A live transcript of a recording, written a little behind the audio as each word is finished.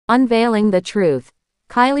Unveiling the truth.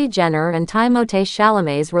 Kylie Jenner and Timothée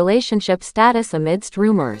Chalamet's relationship status amidst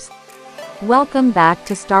rumors. Welcome back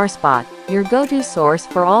to Starspot, your go-to source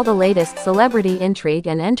for all the latest celebrity intrigue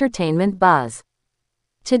and entertainment buzz.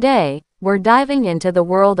 Today, we're diving into the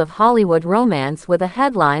world of Hollywood romance with a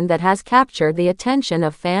headline that has captured the attention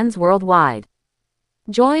of fans worldwide.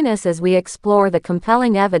 Join us as we explore the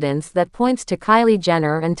compelling evidence that points to Kylie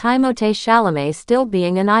Jenner and Timothée Chalamet still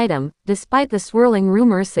being an item, despite the swirling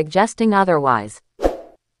rumors suggesting otherwise.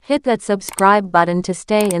 Hit that subscribe button to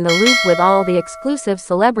stay in the loop with all the exclusive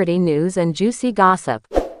celebrity news and juicy gossip.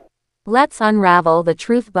 Let's unravel the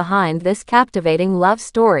truth behind this captivating love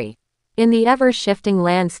story. In the ever-shifting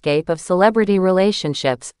landscape of celebrity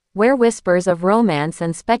relationships, where whispers of romance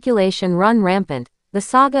and speculation run rampant, the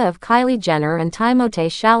saga of Kylie Jenner and Timothée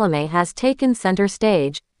Chalamet has taken center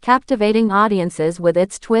stage, captivating audiences with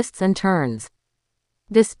its twists and turns.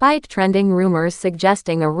 Despite trending rumors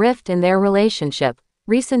suggesting a rift in their relationship,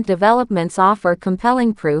 recent developments offer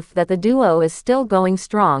compelling proof that the duo is still going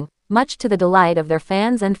strong, much to the delight of their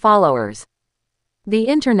fans and followers. The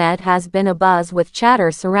internet has been abuzz with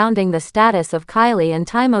chatter surrounding the status of Kylie and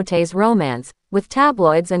Timothée's romance, with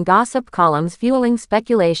tabloids and gossip columns fueling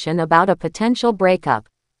speculation about a potential breakup.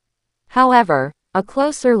 However, a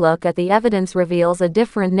closer look at the evidence reveals a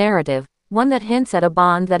different narrative, one that hints at a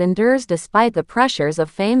bond that endures despite the pressures of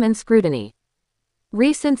fame and scrutiny.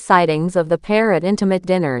 Recent sightings of the pair at intimate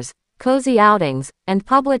dinners, cozy outings, and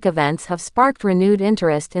public events have sparked renewed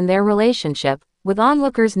interest in their relationship, with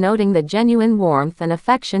onlookers noting the genuine warmth and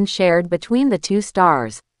affection shared between the two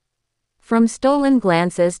stars. From stolen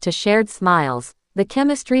glances to shared smiles, the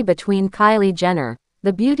chemistry between Kylie Jenner,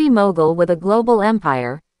 the beauty mogul with a global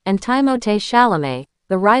empire, and Timothée Chalamet,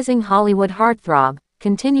 the rising Hollywood heartthrob,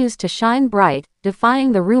 continues to shine bright,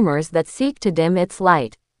 defying the rumors that seek to dim its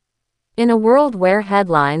light. In a world where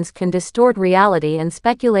headlines can distort reality and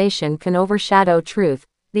speculation can overshadow truth,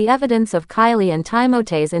 the evidence of Kylie and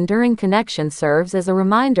Timothée's enduring connection serves as a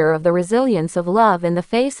reminder of the resilience of love in the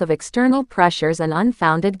face of external pressures and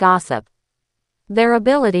unfounded gossip. Their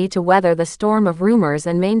ability to weather the storm of rumors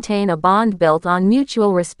and maintain a bond built on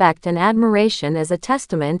mutual respect and admiration is a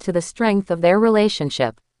testament to the strength of their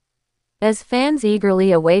relationship. As fans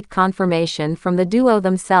eagerly await confirmation from the duo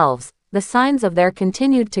themselves, the signs of their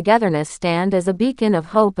continued togetherness stand as a beacon of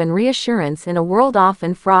hope and reassurance in a world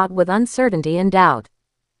often fraught with uncertainty and doubt.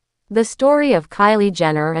 The story of Kylie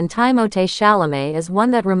Jenner and Timothée Chalamet is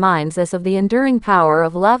one that reminds us of the enduring power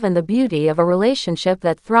of love and the beauty of a relationship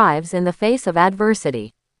that thrives in the face of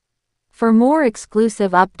adversity. For more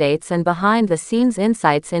exclusive updates and behind-the-scenes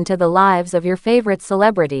insights into the lives of your favorite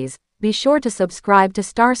celebrities, be sure to subscribe to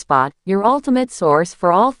Starspot, your ultimate source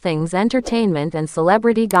for all things entertainment and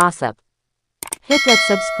celebrity gossip. Hit that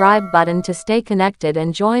subscribe button to stay connected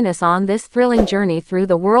and join us on this thrilling journey through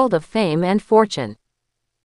the world of fame and fortune.